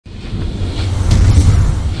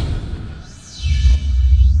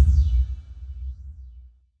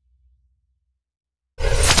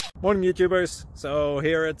Morning YouTubers. So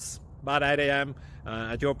here it's about 8 a.m.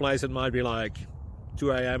 At your place it might be like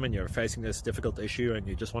 2 a.m. and you're facing this difficult issue and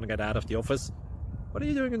you just want to get out of the office. What are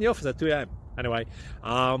you doing in the office at 2 a.m.? Anyway,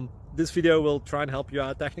 this video will try and help you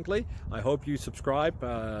out technically. I hope you subscribe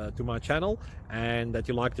to my channel and that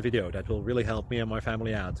you like the video. That will really help me and my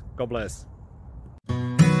family out. God bless.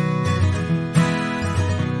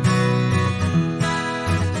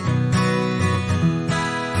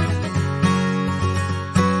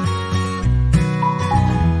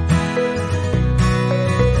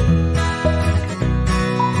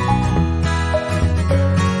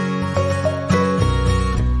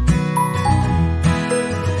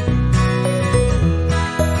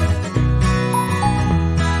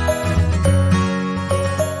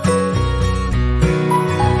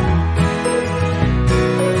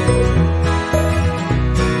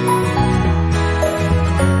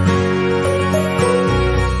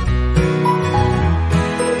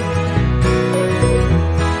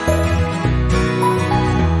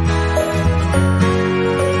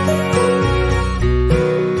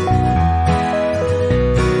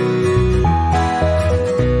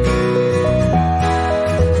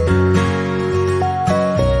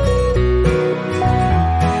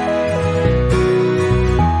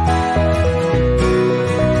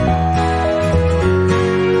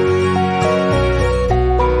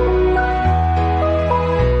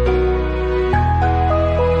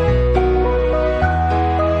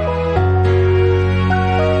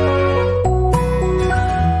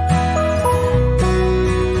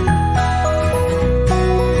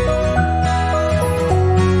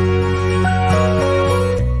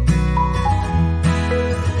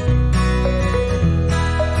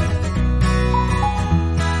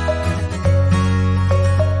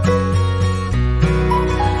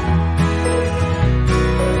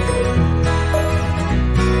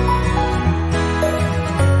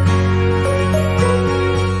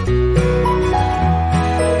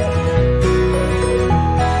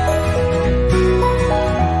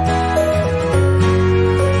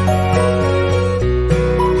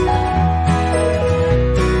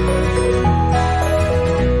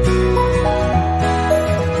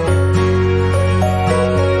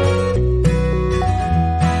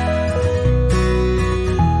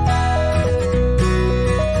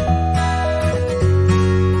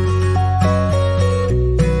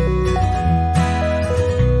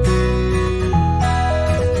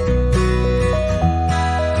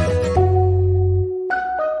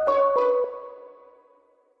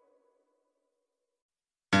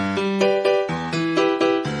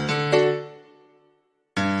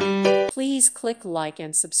 Please click like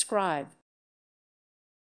and subscribe.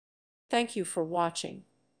 Thank you for watching.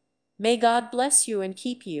 May God bless you and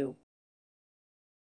keep you.